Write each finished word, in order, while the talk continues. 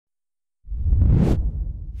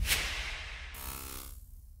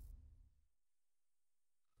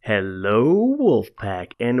Hello,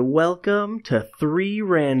 Wolfpack, and welcome to 3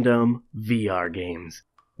 random VR games.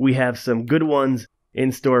 We have some good ones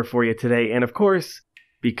in store for you today, and of course,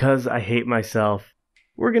 because I hate myself,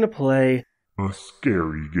 we're gonna play a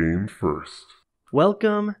scary game first.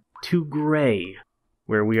 Welcome to Gray,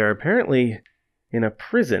 where we are apparently in a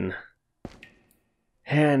prison.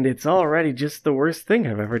 And it's already just the worst thing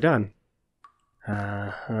I've ever done.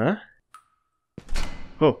 Oh.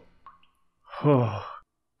 Oh.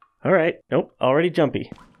 Alright, nope, already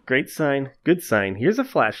jumpy. Great sign, good sign. Here's a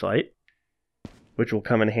flashlight, which will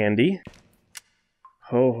come in handy.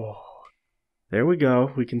 Oh, there we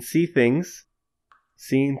go. We can see things.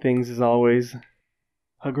 Seeing things is always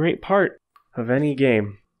a great part of any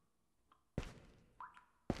game.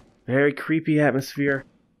 Very creepy atmosphere.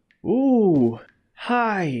 Ooh,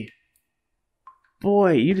 hi.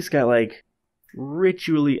 Boy, you just got like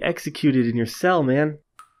ritually executed in your cell, man.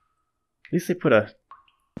 At least they put a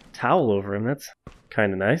towel over him. That's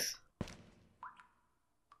kind of nice.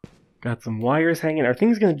 Got some wires hanging. Are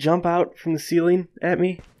things gonna jump out from the ceiling at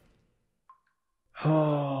me?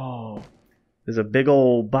 Oh, there's a big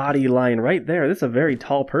old body lying right there. This is a very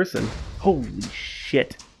tall person. Holy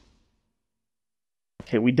shit.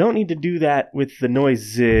 Okay, we don't need to do that with the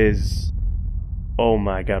noises. Oh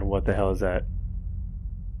my god, what the hell is that?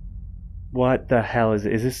 What the hell is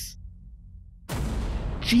it? Is this...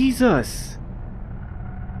 Jesus!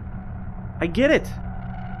 I get it!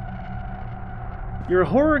 You're a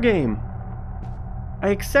horror game! I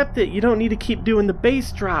accept it, you don't need to keep doing the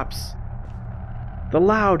bass drops! The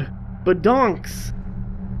loud badonks!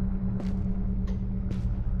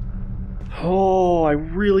 Oh, I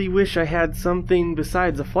really wish I had something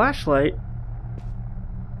besides a flashlight.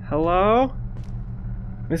 Hello?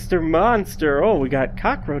 Mr. Monster! Oh, we got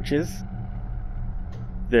cockroaches.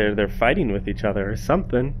 They're fighting with each other or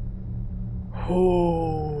something.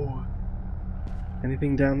 Oh...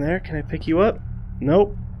 Anything down there? Can I pick you up?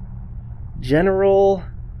 Nope. General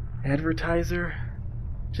advertiser.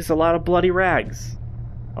 Just a lot of bloody rags.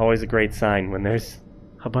 Always a great sign when there's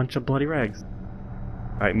a bunch of bloody rags.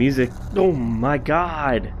 Alright, music. Oh my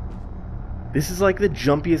god. This is like the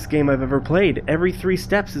jumpiest game I've ever played. Every 3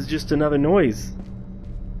 steps is just another noise.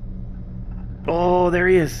 Oh, there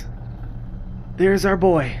he is. There's our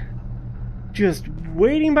boy. Just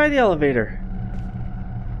waiting by the elevator.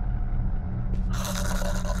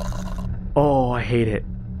 Oh, I hate it.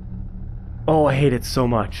 Oh, I hate it so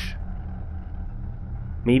much.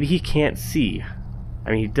 Maybe he can't see.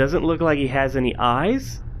 I mean, he doesn't look like he has any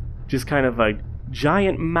eyes. Just kind of a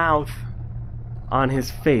giant mouth on his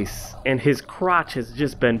face. And his crotch has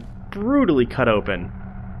just been brutally cut open.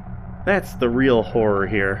 That's the real horror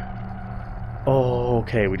here. Oh,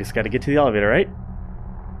 okay, we just gotta get to the elevator, right?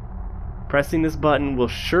 Pressing this button will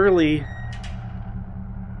surely...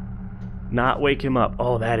 not wake him up.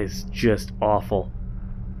 Oh, that is just awful.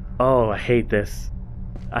 Oh, I hate this.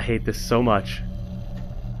 I hate this so much.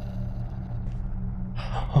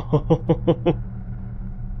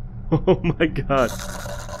 Oh my god.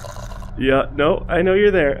 Yeah, no, I know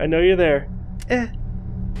you're there. I know you're there.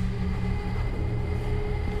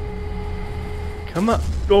 Come on.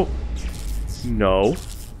 Oh. No.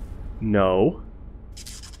 No.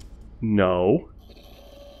 No.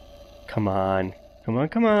 Come on. Come on,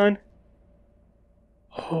 come on.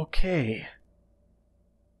 Okay.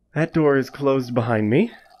 That door is closed behind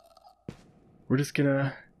me. We're just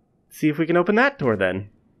gonna see if we can open that door then.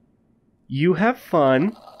 You have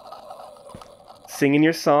fun singing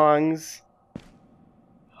your songs.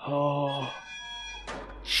 Oh.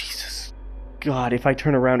 Jesus. God, if I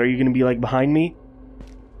turn around, are you gonna be like behind me?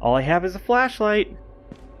 All I have is a flashlight.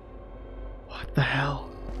 What the hell?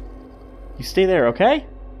 You stay there, okay?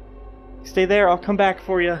 Stay there, I'll come back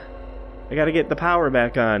for you. I gotta get the power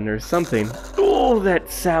back on, or something. Oh, that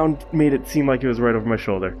sound made it seem like it was right over my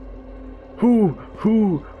shoulder. Hoo.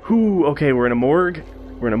 Okay, we're in a morgue.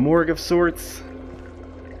 We're in a morgue of sorts.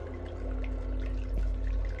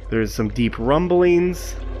 There's some deep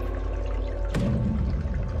rumblings.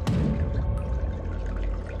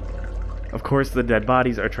 Of course, the dead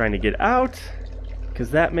bodies are trying to get out,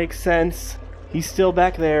 because that makes sense. He's still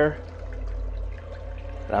back there.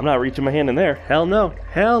 I'm not reaching my hand in there. Hell no.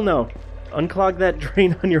 Hell no. Unclog that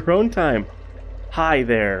drain on your own time. Hi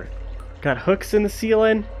there. Got hooks in the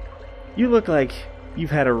ceiling? You look like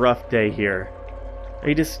you've had a rough day here. Are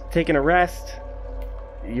you just taking a rest?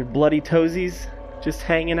 Your bloody toesies just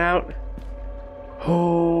hanging out?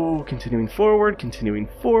 Oh, continuing forward, continuing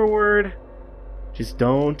forward. Just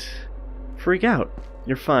don't freak out.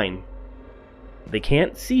 You're fine. They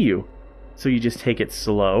can't see you, so you just take it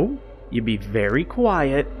slow. You be very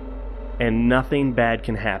quiet.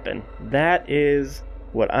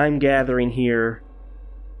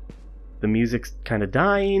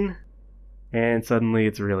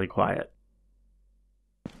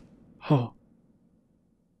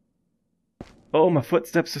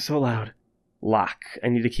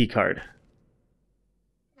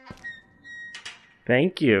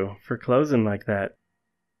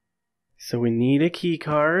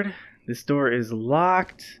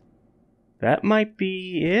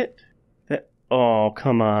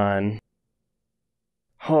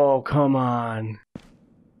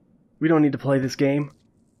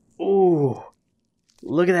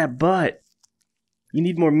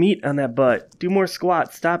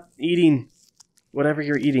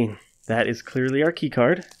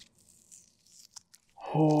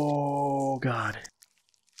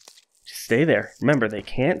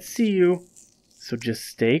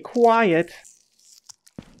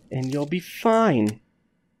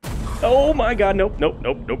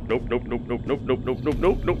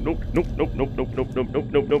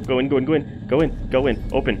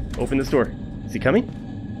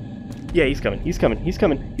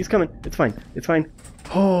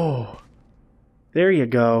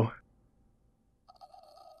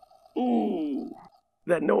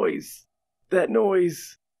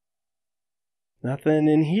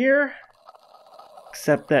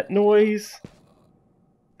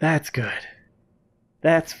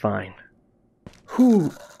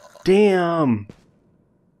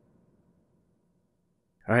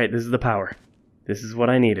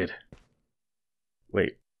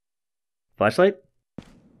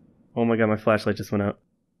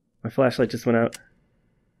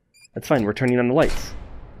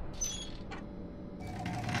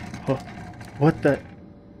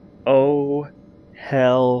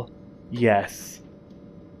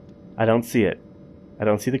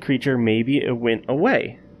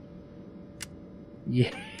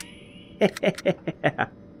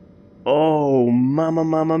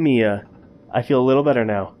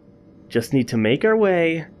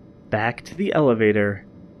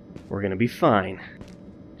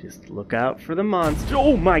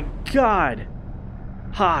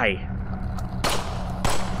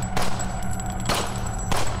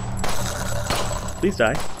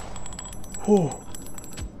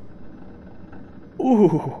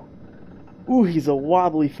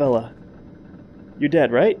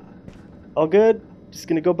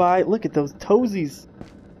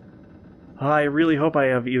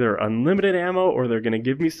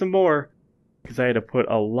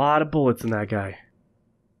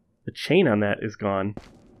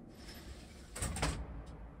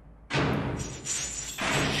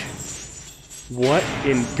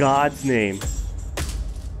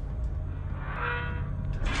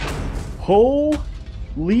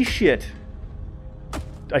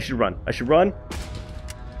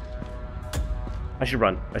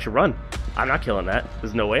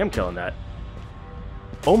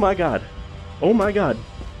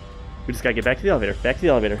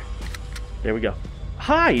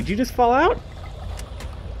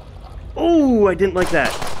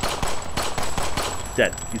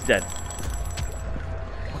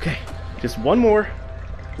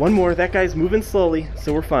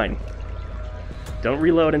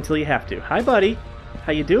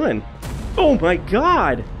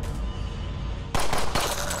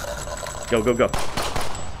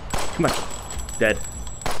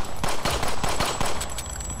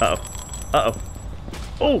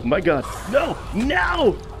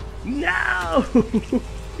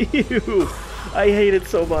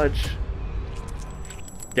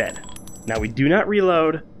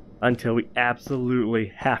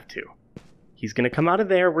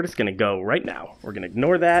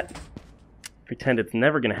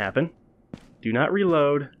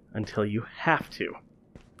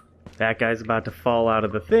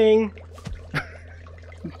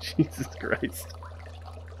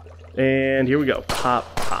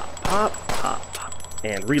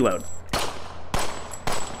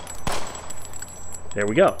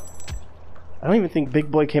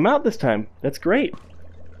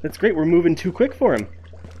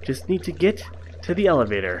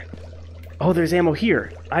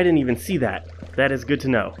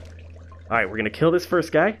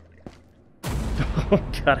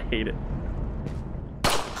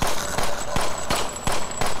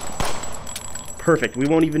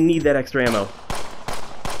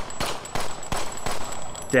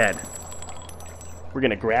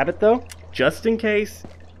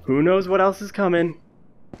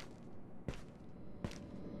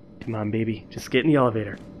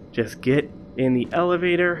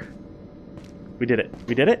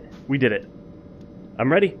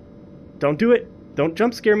 Don't do it. Don't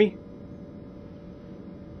jump scare me.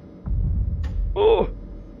 Oh.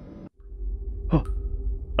 Oh.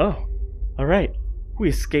 Oh. Alright. We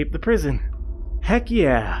escaped the prison. Heck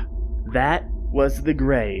yeah. That was the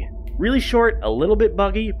Gray. Really short, a little bit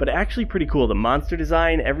buggy, but actually pretty cool. The monster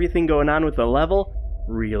design, everything going on with the level,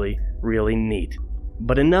 really, really neat.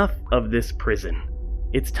 But enough of this prison.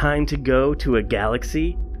 It's time to go to a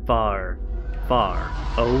galaxy far, far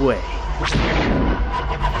away.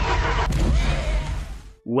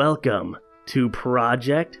 Welcome to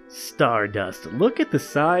Project Stardust. Look at the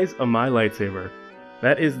size of my lightsaber.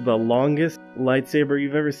 That is the longest lightsaber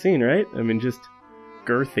you've ever seen, right? I mean, just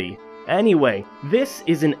girthy. Anyway, this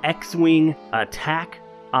is an X-Wing attack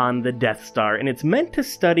on the Death Star, and it's meant to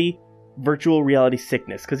study virtual reality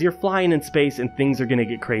sickness, because you're flying in space and things are going to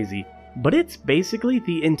get crazy. But it's basically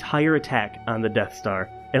the entire attack on the Death Star,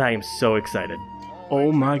 and I am so excited.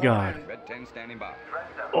 Oh my god.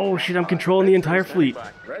 Oh shit, I'm controlling the entire fleet.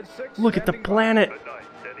 Look at the planet.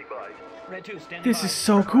 This is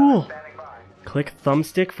so cool. Click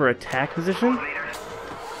thumbstick for attack position.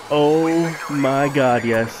 Oh my god,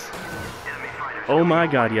 yes. Oh my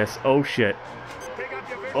god, yes. Oh shit.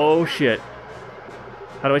 Oh shit.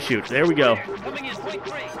 How do I shoot? There we go.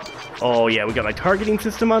 Oh yeah, we got my targeting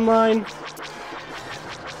system online.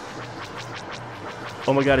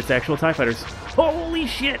 Oh my god, it's actual TIE fighters. Holy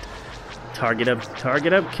shit! Target him,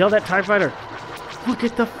 kill that TIE fighter. Look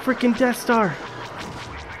at the freaking Death Star.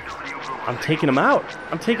 I'm taking him out.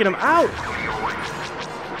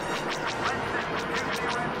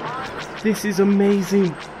 This is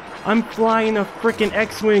amazing. I'm flying a freaking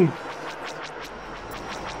X-Wing.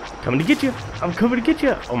 Coming to get you. I'm coming to get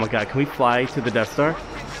you. Oh my god, can we fly to the Death Star?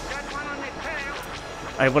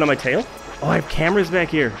 I have one on my tail? Oh, I have cameras back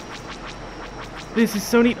here. This is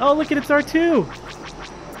so neat. Oh, look at it's R2.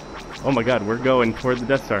 Oh my god, we're going toward the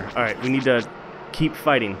Death Star. Alright, we need to keep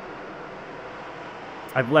fighting.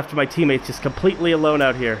 I've left my teammates just completely alone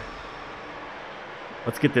out here.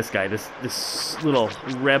 Let's get this guy, this little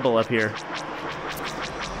rebel up here.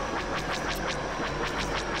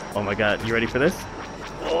 Oh my god, you ready for this?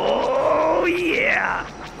 Oh yeah!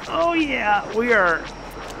 Oh yeah! We are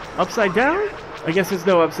upside down? I guess there's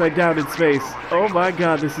no upside down in space. Oh my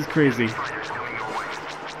god, this is crazy.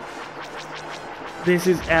 This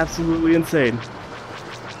is absolutely insane.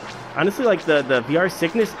 Honestly, like, the VR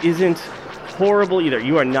sickness isn't horrible either.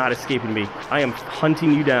 You are not escaping me. I am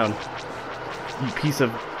hunting you down. You piece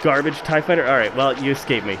of garbage TIE fighter. Alright, well, you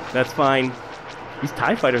escaped me. That's fine. These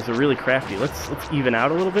TIE fighters are really crafty. Let's even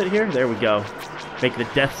out a little bit here. There we go. Make the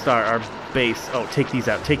Death Star our base. Oh, take these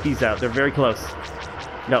out. Take these out. They're very close.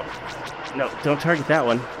 No. No, don't target that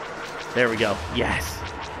one. There we go. Yes.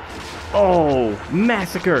 Oh,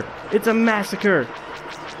 massacre. It's a massacre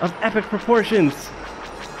of epic proportions.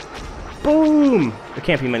 Boom. There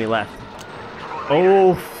can't be many left.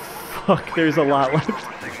 Oh, fuck. There's a lot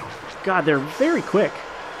left. God, they're very quick.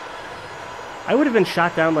 I would have been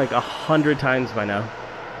shot down like 100 times by now.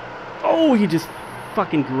 Oh, he just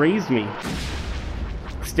fucking grazed me.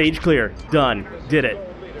 Stage clear. Done. Did it.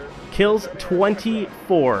 Kills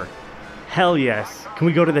 24. Hell yes. Can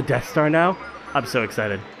we go to the Death Star now? I'm so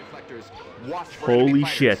excited. Holy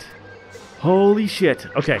shit. Holy shit.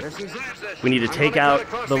 Okay. We need to take out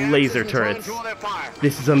the laser turrets.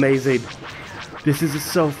 This is amazing. This is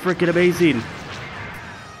so freaking amazing.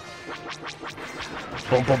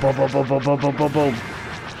 Boom, boom, boom, boom, boom, boom, boom, boom, boom, boom.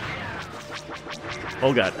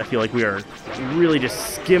 Oh god, I feel like we are really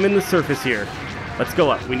just skimming the surface here. Let's go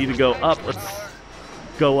up. We need to go up. Let's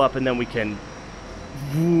go up and then we can...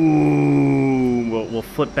 We'll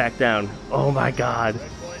flip back down. Oh my god.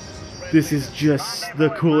 This is just the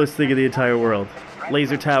coolest thing in the entire world.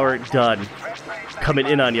 Laser tower, done. Coming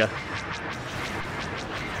in on ya.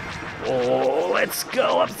 Oh, let's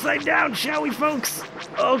go upside down, shall we, folks?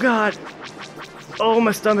 Oh god. Oh,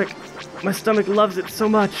 my stomach. My stomach loves it so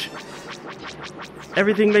much.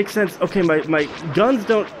 Everything makes sense. Okay, my guns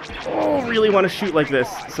don't really want to shoot like this.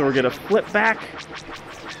 So we're going to flip back.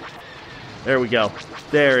 There we go.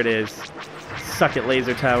 There it is. Suck it,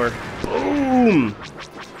 laser tower. Boom!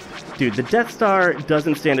 Dude, the Death Star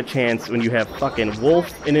doesn't stand a chance when you have fucking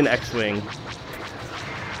Wolf in an X-Wing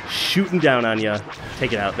shooting down on ya.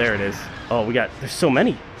 Take it out. There it is. Oh, there's so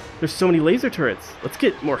many. There's so many laser turrets. Let's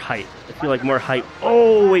get more height. I feel like more height.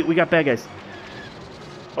 Oh, wait, we got bad guys.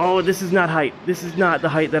 Oh, this is not height. This is not the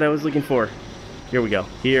height that I was looking for. Here we go.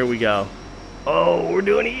 Here we go. Oh, we're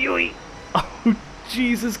doing a Yui. Oh,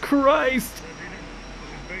 Jesus Christ.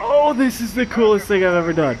 Oh, this is the coolest thing I've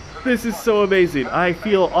ever done. This is so amazing. I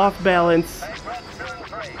feel off balance.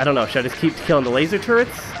 I don't know. Should I just keep killing the laser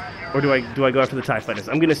turrets? Or do I go after the TIE fighters?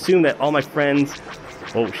 I'm gonna assume that all my friends...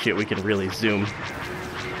 Oh shit, we can really zoom.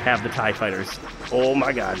 Have the TIE fighters. Oh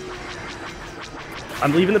my god.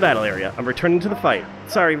 I'm leaving the battle area. I'm returning to the fight.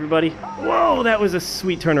 Sorry, everybody. Whoa, that was a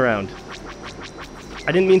sweet turnaround.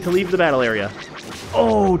 I didn't mean to leave the battle area.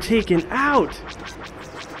 Oh, taken out.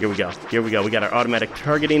 Here we go. Here we go. We got our automatic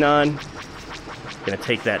targeting on. Gonna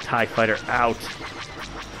take that TIE fighter out.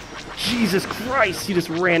 Jesus Christ, he just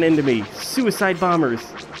ran into me. Suicide bombers.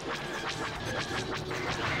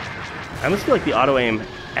 I almost feel like the auto aim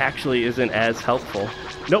actually isn't as helpful.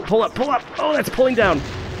 Nope, pull up, pull up. Oh, that's pulling down.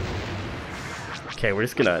 Okay, we're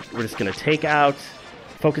just gonna take out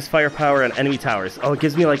focus firepower on enemy towers. Oh, it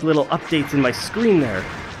gives me like little updates in my screen there.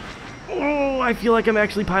 Oh, I feel like I'm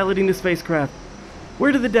actually piloting the spacecraft.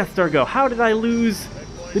 Where did the Death Star go? How did I lose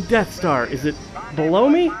the Death Star? Is it below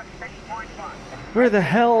me? Where the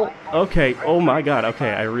hell? Okay, oh my god,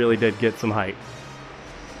 okay, I really did get some height.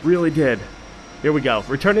 Really did. Here we go,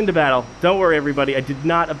 returning to battle. Don't worry, everybody, I did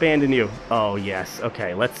not abandon you. Oh, yes,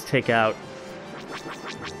 okay, let's take out...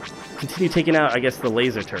 Continue taking out, I guess, the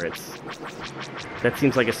laser turrets. That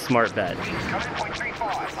seems like a smart bet.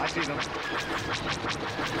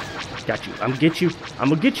 Got you. I'm gonna get you. I'm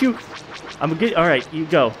gonna get you. I'm gonna get... Alright, you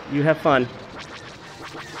go. You have fun.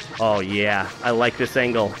 Oh, yeah. I like this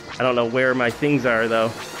angle. I don't know where my things are,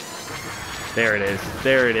 though. There it is.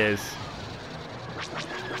 There it is.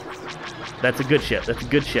 That's a good ship. That's a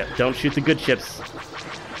good ship. Don't shoot the good ships.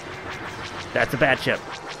 That's a bad ship.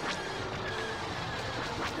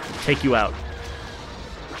 Take you out.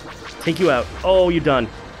 Take you out. Oh, you're done.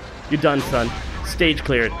 You're done, son. Stage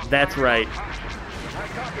cleared. That's right.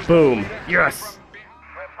 Boom. Yes.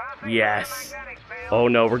 Yes. Oh,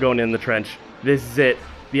 no. We're going in the trench. This is it.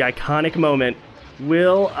 The iconic moment.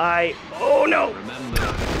 Will I... Oh, no.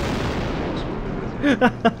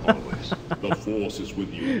 Always. The Force is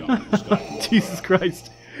with you, young Skywalker. Jesus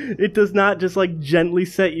Christ. It does not just, like, gently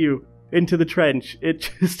set you into the trench.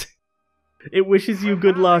 It just... It wishes you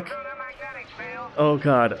good luck. Oh,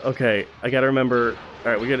 God. Okay. I gotta remember...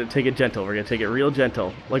 Alright, we're gonna take it gentle. We're gonna take it real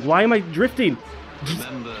gentle. Like, why am I drifting?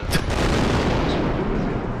 Remember,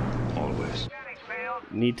 always.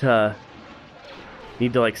 Need to,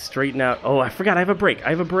 like, straighten out... Oh, I forgot. I have a brake. I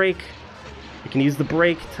have a brake. I can use the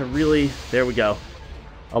brake to really... There we go.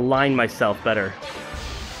 Align myself better.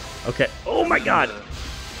 Okay. Oh, my God. The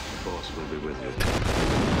Force will be with you.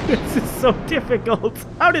 This is so difficult.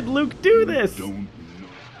 How did Luke do this?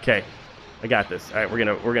 Okay, I got this. All right, we're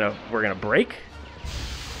gonna brake.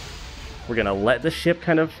 We're gonna let the ship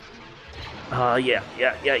kind of. Yeah.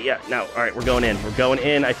 Now, all right, we're going in. We're going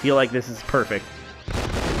in. I feel like this is perfect.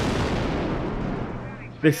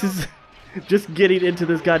 This is just getting into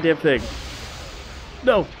this goddamn thing.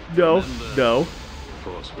 No. The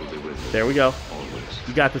Force will be with you. There we go. Always.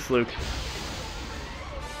 You got this, Luke.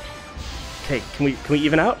 Okay, can we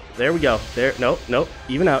even out? There we go. There, nope.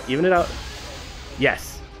 Even it out.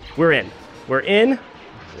 Yes, we're in. We're in.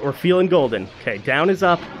 We're feeling golden. Okay, down is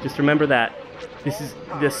up. Just remember that.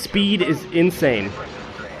 The speed is insane.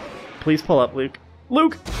 Please pull up, Luke.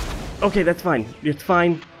 Luke! Okay, that's fine. It's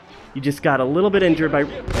fine. You just got a little bit injured by...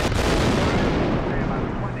 Remember,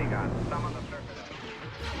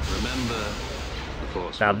 the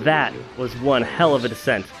Force Now will be that with was one hell of a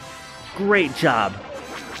descent. Great job.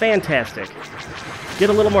 Fantastic. Get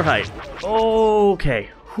a little more height. Okay.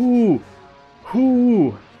 Whoo.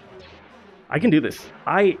 I can do this.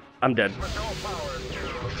 I'm dead.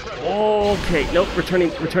 Okay. Nope. Returning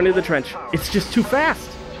to the trench. It's just too fast.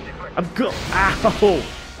 Ow.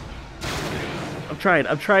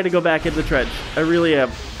 I'm trying to go back in the trench. I really am.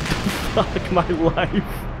 Fuck my life.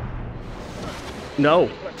 No.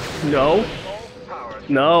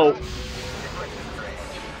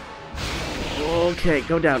 Okay,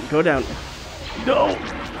 go down. No!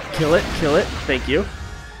 Kill it. Thank you.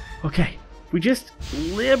 Okay, we just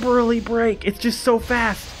liberally brake. It's just so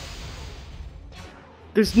fast.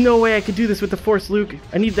 There's no way I could do this with the Force, Luke.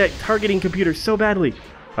 I need that targeting computer so badly.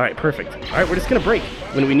 Alright, perfect. Alright, we're just gonna brake.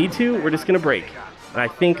 When we need to, we're just gonna brake. And I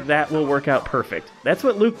think that will work out perfect. That's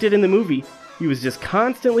what Luke did in the movie. He was just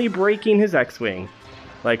constantly braking his X-Wing.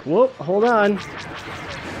 Like, whoop, hold on.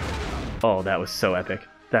 Oh, that was so epic.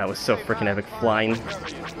 That was so freaking epic. Flying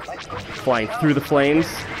through the flames.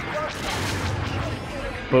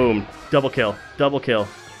 Boom. Double kill.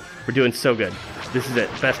 We're doing so good. This is it.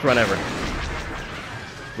 Best run ever.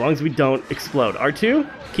 As long as we don't explode. R2,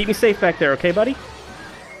 keep me safe back there, okay, buddy?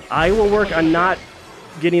 I will work on not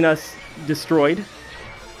getting us destroyed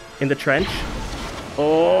in the trench.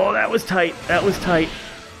 Oh, that was tight.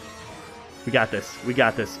 We got this.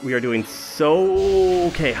 We are doing so...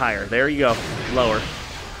 Okay, higher. There you go. Lower.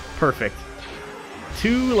 Perfect.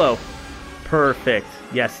 Too low. Perfect.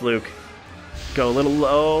 Yes, Luke. Go a little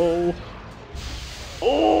low.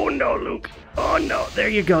 Oh, no, Luke. Oh, no. There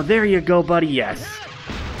you go. There you go, buddy. Yes.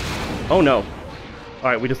 Oh, no. All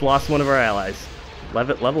right, we just lost one of our allies.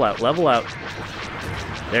 Level out. Level out.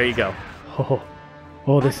 There you go.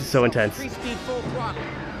 Oh, this is so intense. Speed full throttle.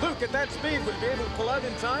 Luke, at that speed, would you be able to pull out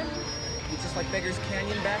in time? It's just like Beggar's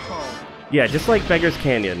Canyon back home. Yeah, just like Beggar's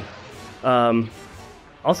Canyon.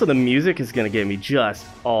 Also, the music is going to give me just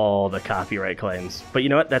all the copyright claims. But you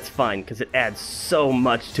know what? That's fine, because it adds so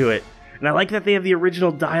much to it. And I like that they have the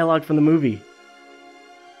original dialogue from the movie.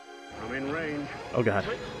 I'm in range. Oh, God.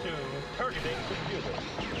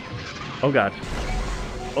 Oh, God.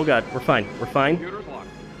 Oh, God. We're fine. We're fine.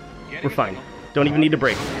 We're fine. Don't even need to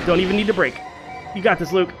brake. Don't even need to brake. You got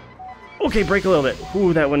this, Luke. Okay, brake a little bit.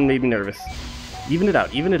 Ooh, that one made me nervous. Even it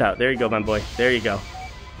out. Even it out. There you go, my boy. There you go.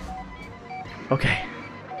 Okay.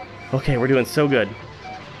 Okay, we're doing so good.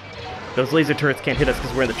 Those laser turrets can't hit us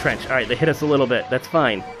because we're in the trench. Alright, they hit us a little bit. That's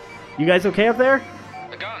fine. You guys okay up there?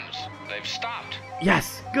 The guns, they've stopped.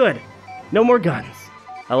 Yes, good. No more guns.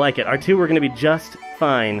 I like it. R2, we're going to be just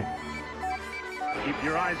fine. Keep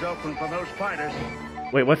your eyes open for those fighters.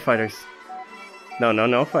 Wait, what fighters?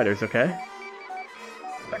 No fighters, okay?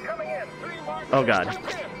 They're coming in. 3 marks. Oh,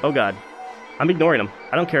 God. Oh, God. I'm ignoring them.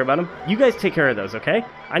 I don't care about them. You guys take care of those, okay?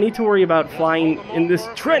 I need to worry about flying in this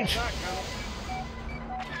trench.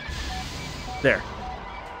 There.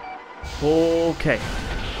 Okay.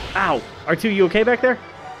 Ow. R2, you okay back there?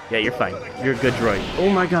 Yeah, you're fine. You're a good droid.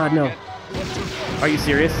 Oh, my God, no. Are you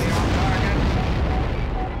serious?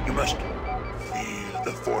 You must feel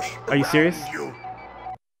the force. Are you serious?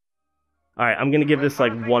 Alright, I'm gonna give this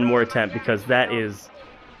like one more attempt because that is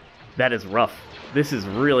rough. This is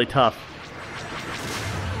really tough.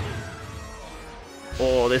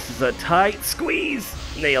 Oh, this is a tight squeeze!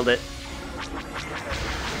 Nailed it.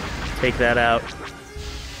 Take that out.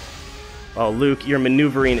 Oh, Luke, your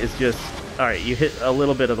maneuvering is just... Alright, you hit a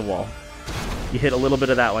little bit of the wall. You hit a little bit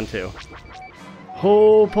of that one too.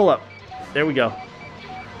 Oh, pull up. There we go.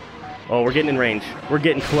 Oh, we're getting in range. We're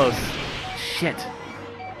getting close. Shit.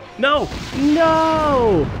 No!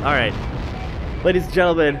 No! Alright. Ladies and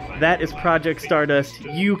gentlemen, that is Project Stardust.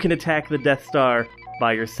 You can attack the Death Star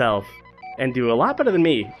by yourself and do a lot better than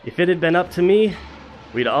me. If it had been up to me,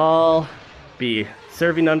 we'd all be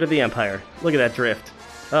serving under the Empire. Look at that drift.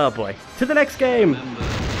 Oh boy. To the next game!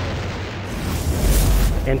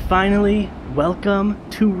 And finally, welcome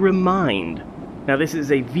to Remind. Now this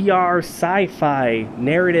is a VR sci-fi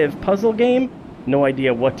narrative puzzle game. No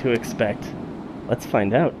idea what to expect. Let's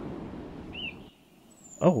find out.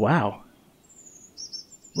 Oh wow.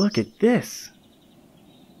 Look at this.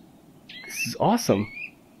 This is awesome.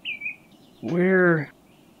 Where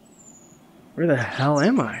the hell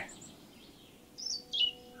am I?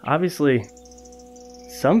 Obviously,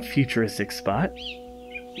 some futuristic spot.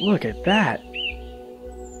 Look at that.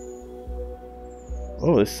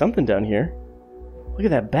 Oh, there's something down here. Look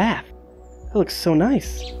at that bath. That looks so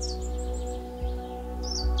nice.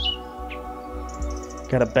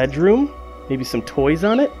 Got a bedroom. Maybe some toys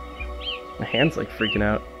on it. My hand's like freaking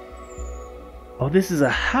out. Oh, this is a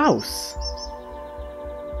house.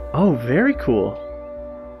 Oh, very cool.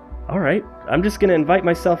 Alright, I'm just gonna invite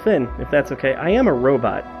myself in, if that's okay. I am a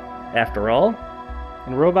robot, after all.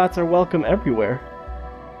 And robots are welcome everywhere.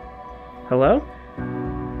 Hello?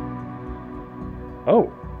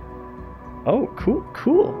 Oh. Oh,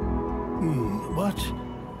 cool. What?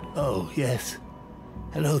 Oh, yes.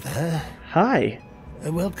 Hello there. Hi.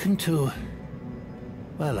 Welcome to...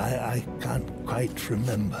 Well, I can't quite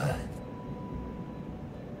remember.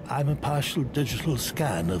 I'm a partial digital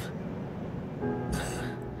scan of...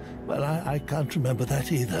 Well, I can't remember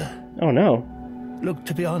that either. Oh, no. Look,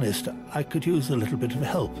 to be honest, I could use a little bit of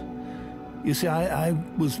help. You see, I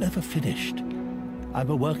was never finished. I'm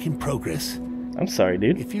a work in progress. I'm sorry,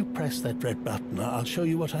 dude. If you press that red button, I'll show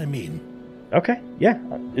you what I mean. Okay, yeah.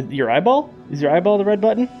 Your eyeball? Is your eyeball the red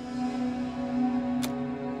button?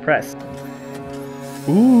 Press.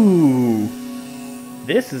 Ooh.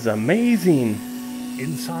 This is amazing.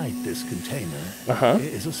 Inside this container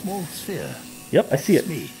is a small sphere. Yep, I see it. That's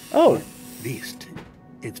me. Oh. At least,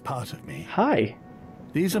 it's part of me. Hi.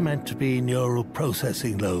 These are meant to be neural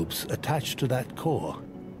processing lobes attached to that core.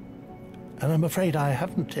 And I'm afraid I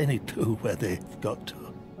haven't any clue where they've got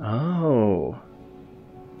to. Oh.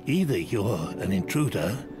 Either you're an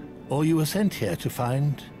intruder, or you were sent here to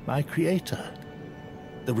find my creator.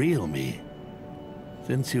 The real me.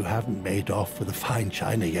 Since you haven't made off with the fine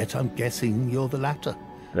china yet, I'm guessing you're the latter.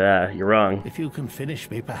 You're wrong. If you can finish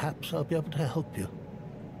me, perhaps I'll be able to help you.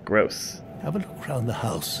 Gross. Have a look around the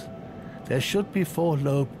house. There should be 4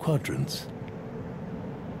 lobe quadrants.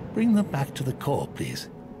 Bring them back to the core, please.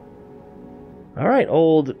 Alright,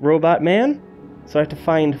 old robot man. So I have to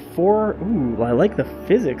find 4... Ooh, I like the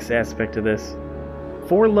physics aspect of this.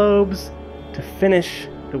 4 lobes to finish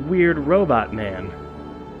the weird robot man.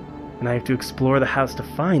 And I have to explore the house to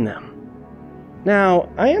find them. Now,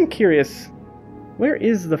 I am curious, where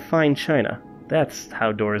is the fine china? That's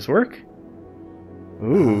how doors work.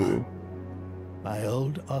 Ooh. My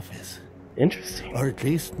old office. Interesting. Or at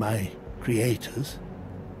least my creators.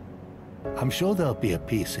 I'm sure there'll be a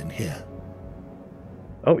piece in here.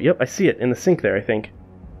 Oh, yep, I see it in the sink there, I think.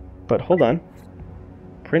 But hold on.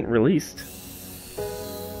 Print released.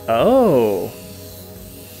 Oh.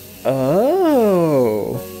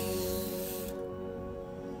 Oh.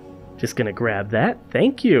 Just gonna grab that.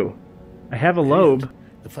 Thank you. I have a lobe.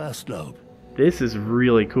 The first lobe. This is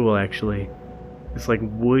really cool, actually. It's like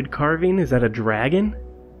wood carving. Is that a dragon?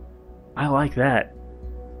 I like that.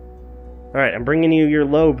 Alright, I'm bringing you your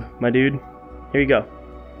lobe, my dude. Here you go.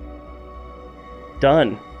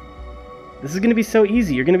 Done. This is gonna be so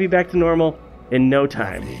easy. You're gonna be back to normal in no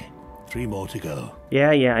time. Lovely. 3 more to go. Yeah,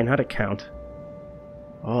 I know how to count.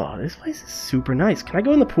 Oh, this place is super nice. Can I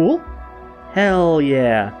go in the pool? Hell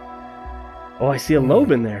yeah. Oh, I see a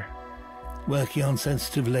lobe in there. Working on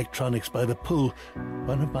sensitive electronics by the pool.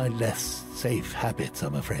 One of my less safe habits,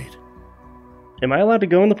 I'm afraid. Am I allowed to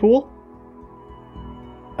go in the pool?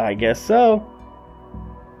 I guess so.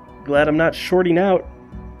 Glad I'm not shorting out.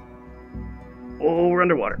 Oh, we're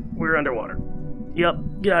underwater. We're underwater.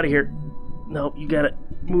 Yep, get out of here. No, you gotta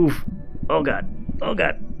move. Oh god. Oh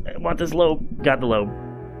god. I want this lobe. Got the lobe.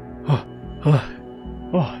 Oh.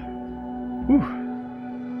 Whew.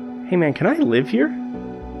 Hey man, can I live here?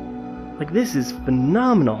 Like, this is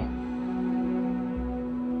phenomenal.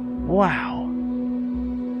 Wow.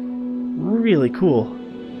 Really cool.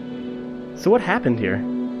 So what happened here?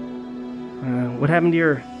 What happened to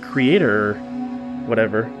your creator or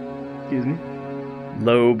whatever? Excuse me.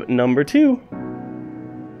 Lobe number 2.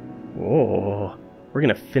 Whoa. We're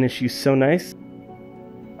gonna finish you so nice.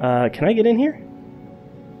 Can I get in here?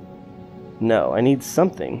 No, I need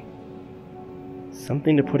something.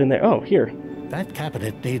 Something to put in there. Oh, here. That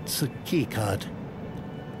cabinet needs a key card.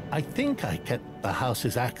 I think I kept the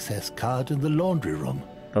house's access card in the laundry room.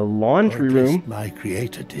 The laundry Or at least room? my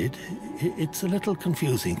creator did. It's a little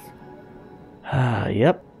confusing. Ah,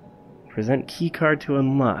 yep. Present keycard to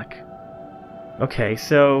unlock. Okay,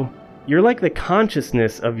 so you're like the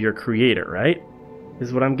consciousness of your creator, right?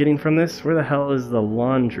 Is what I'm getting from this? Where the hell is the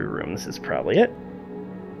laundry room? This is probably it.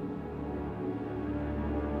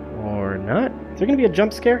 Or not? Is there gonna be a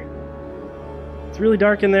jump scare? It's really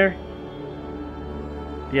dark in there.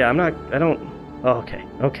 Yeah, I don't... Oh, okay.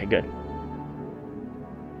 Okay, good.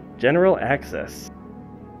 General access.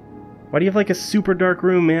 Why do you have like a super dark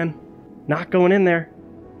room, man? Not going in there.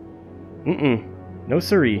 No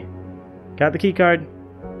siree. Got the key card.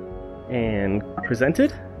 And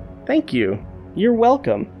presented? Thank you. You're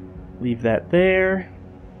welcome. Leave that there.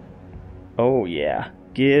 Oh yeah.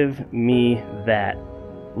 Give me that.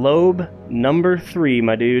 Lobe number 3,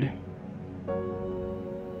 my dude.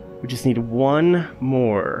 We just need one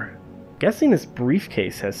more. Guessing this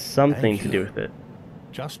briefcase has something to do with it.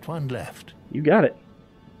 Just one left. You got it.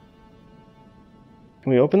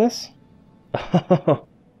 Can we open this? Oh,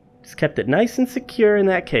 just kept it nice and secure in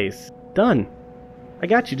that case. Done. I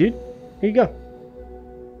got you, dude. Here you go.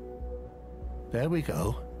 There we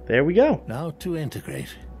go. There we go. Now to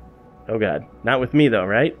integrate. Oh god. Not with me though,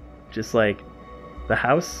 right? Just like the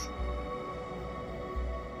house?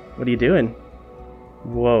 What are you doing?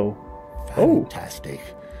 Whoa. Fantastic.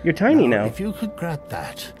 Oh, you're tiny now. If you could grab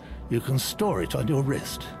that, you can store it on your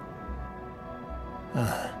wrist.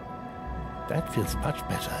 Ah, that feels much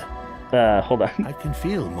better. Hold on. I can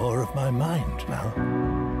feel more of my mind now.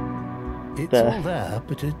 It's all there,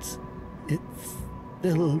 but it's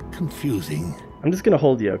still confusing. I'm just gonna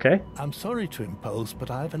hold you, okay? I'm sorry to impose,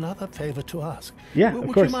 but I have another favor to ask. Yeah, of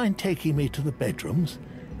Would course. you mind taking me to the bedrooms?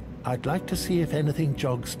 I'd like to see if anything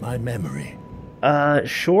jogs my memory.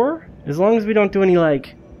 Sure. As long as we don't do any,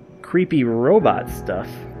 like, creepy robot stuff.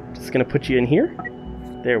 Just gonna put you in here.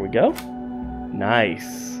 There we go.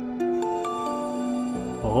 Nice.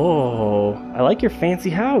 Oh, I like your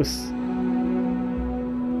fancy house.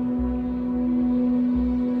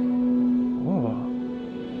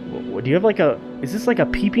 Oh. Do you have like a... Is this like a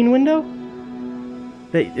peeping window?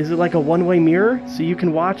 Is it like a one-way mirror so you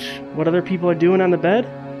can watch what other people are doing on the bed?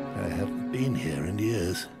 I haven't been here in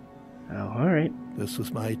years. Oh, alright. This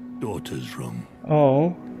was my daughter's room.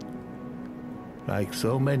 Oh. Like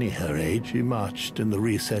so many her age, she marched in the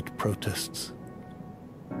reset protests.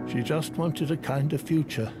 She just wanted a kinder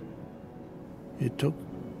future. It took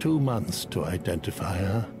 2 months to identify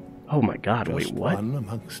her. Oh my god, Just wait, what? one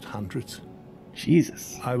amongst hundreds.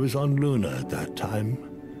 Jesus. I was on Luna at that time.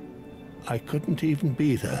 I couldn't even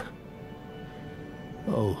be there.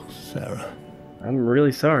 Oh, Sarah. I'm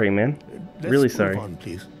really sorry, man. Really sorry. Move on,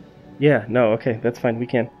 please. Yeah, no, okay, that's fine, we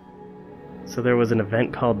can. So there was an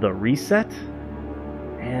event called the Reset,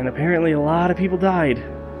 and apparently a lot of people died.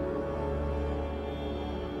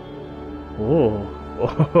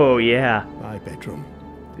 Oh, yeah. My bedroom.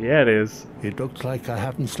 Yeah, it is. It looks like I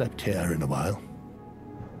haven't slept here in a while.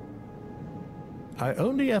 I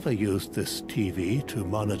only ever used this TV to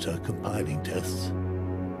monitor compiling tests.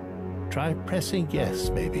 Try pressing yes,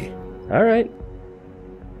 maybe. Alright.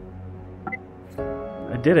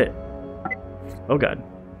 I did it. Oh god.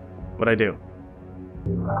 What'd I do?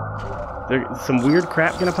 There's some weird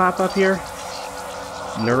crap gonna pop up here?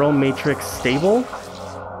 Neural matrix stable?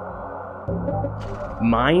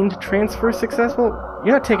 Mind transfer successful?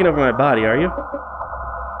 You're not taking over my body, are you?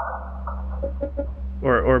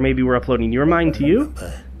 Or maybe we're uploading your mind to you?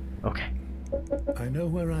 Okay. I know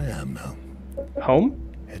where I am now.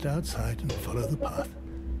 Home? Head outside and follow the path.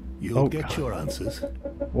 You'll get God. your answers.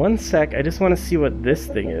 One sec, I just want to see what this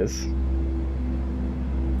thing is.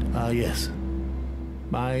 Ah, yes.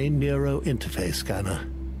 My Neuro interface scanner.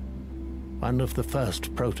 One of the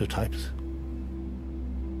first prototypes.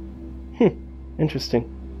 Interesting.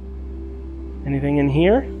 Anything in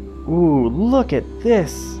here? Ooh, look at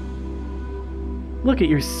this. Look at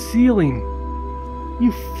your ceiling.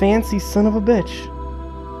 You fancy son of a bitch.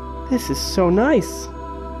 This is so nice.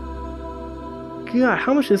 God,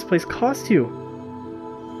 how much does this place cost you?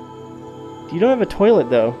 You don't have a toilet,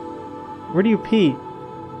 though. Where do you pee?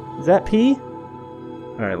 Is that pee?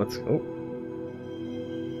 Alright, let's go.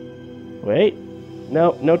 Wait.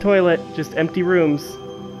 No, no toilet. Just empty rooms.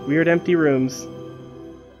 Weird empty rooms.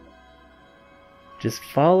 Just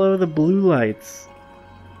follow the blue lights.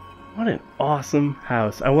 What an awesome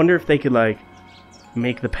house. I wonder if they could, like,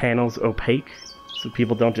 make the panels opaque so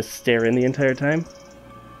people don't just stare in the entire time.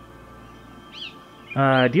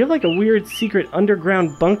 Do you have, like, a weird secret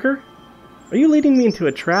underground bunker? Are you leading me into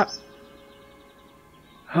a trap?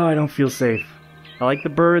 Oh, I don't feel safe. I like the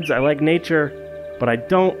birds, I like nature, but I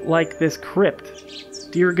don't like this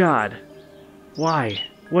crypt. Dear God. Why?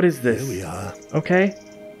 What is this? Here we are. Okay.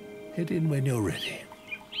 Head in when you're ready.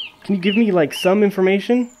 Can you give me, like, some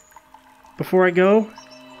information before I go?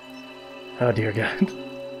 Oh, dear God.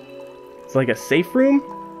 It's like a safe room?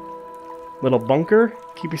 Little bunker?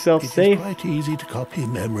 Keep yourself safe. It's quite easy to copy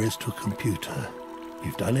memories to a computer.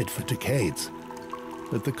 You've done it for decades.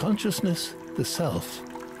 But the consciousness, the self,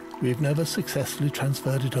 we've never successfully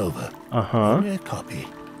transferred it over. Uh-huh. Only a copy.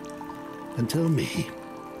 Until me.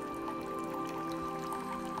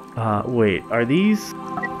 Wait, are these...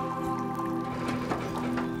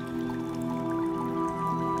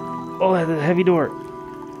 Oh, that's a heavy door.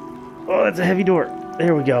 Oh, that's a heavy door.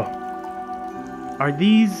 There we go. Are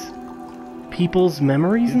these people's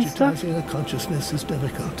memories and stuff? Digitizing a consciousness is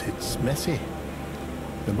difficult. It's messy.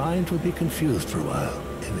 The mind will be confused for a while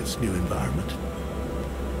in its new environment.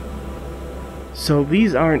 So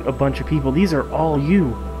these aren't a bunch of people. These are all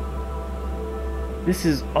you. This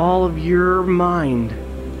is all of your mind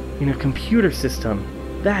in a computer system.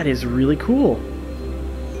 That is really cool.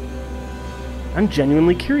 I'm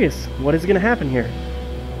genuinely curious. What is going to happen here?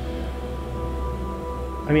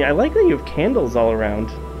 I mean, I like that you have candles all around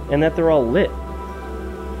and that they're all lit.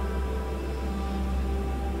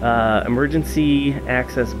 Emergency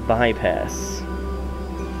access bypass.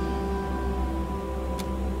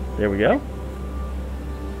 There we go.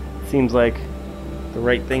 Seems like the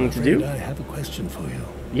right thing to do. I have a question for you.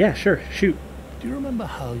 Yeah, sure. Shoot. Do you remember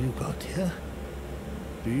how you got here?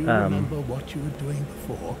 Do you remember what you were doing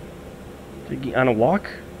before? On a walk?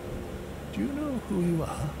 Do you know who you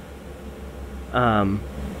are?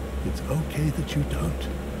 It's okay that you don't.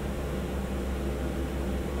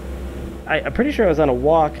 I'm pretty sure I was on a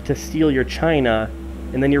walk to steal your china,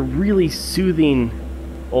 and then your really soothing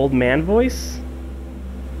old man voice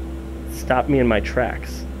stopped me in my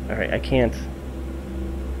tracks. Alright, I can't.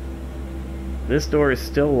 This door is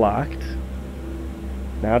still locked.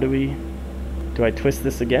 Now do I twist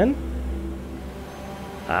this again?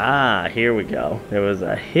 Ah, here we go. There was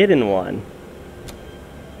a hidden one.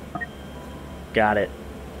 Got it.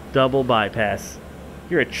 Double bypass.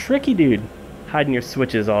 You're a tricky dude, hiding your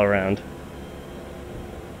switches all around.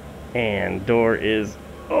 And door is...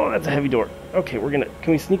 Oh, that's a heavy door. Okay,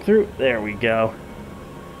 can we sneak through? There we go.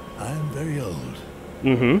 I am very old.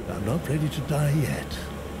 Mm-hmm. I'm not ready to die yet.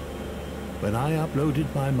 When I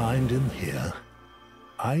uploaded my mind in here,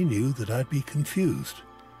 I knew that I'd be confused.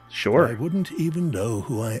 Sure. I wouldn't even know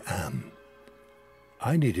who I am.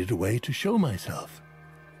 I needed a way to show myself,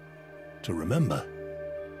 to remember.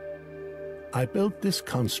 I built this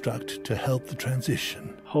construct to help the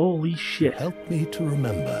transition. Holy shit. Help me to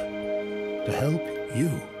remember, to help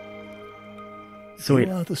you. So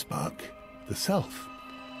You are the spark, the self.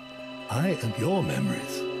 I am your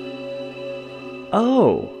memories.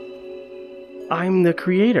 Oh. I'm the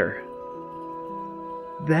creator.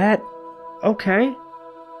 That... Okay.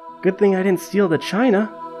 Good thing I didn't steal the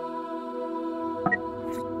china.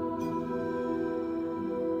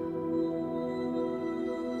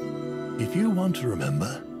 If you want to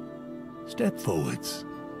remember, step forwards.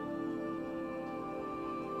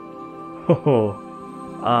 Oh.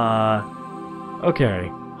 Okay.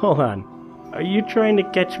 Hold on. Are you trying to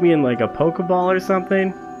catch me in like a Pokeball or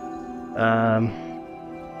something?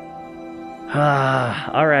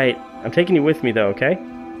 Alright. I'm taking you with me though, okay?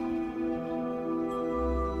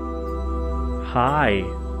 Hi.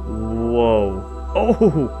 Whoa.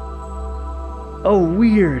 Oh! Oh,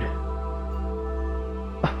 weird.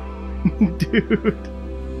 Dude.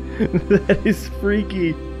 That is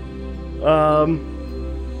freaky.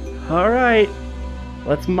 Alright.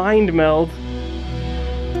 Let's mind meld.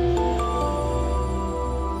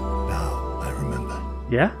 Now I remember.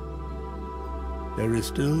 Yeah? There is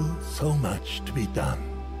still so much to be done.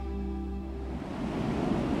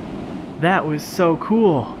 That was so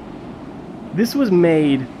cool. This was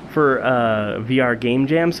made for VR Game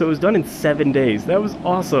Jam, so it was done in 7 days. That was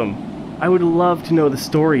awesome. I would love to know the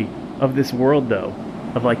story of this world, though.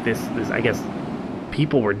 Of like this I guess,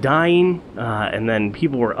 people were dying, and then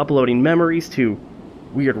people were uploading memories to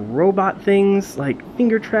weird robot things, like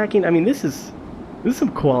finger tracking. I mean, this is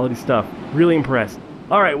some quality stuff. Really impressed.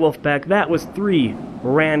 Alright, Wolfpack, that was 3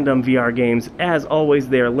 random VR games. As always,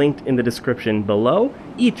 they are linked in the description below.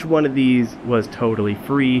 Each one of these was totally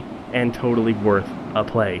free and totally worth a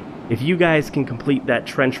play. If you guys can complete that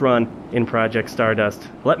trench run in Project Stardust,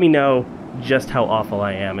 let me know just how awful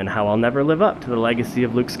I am and how I'll never live up to the legacy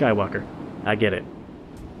of Luke Skywalker. I get it.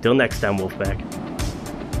 Till next time, Wolfpack.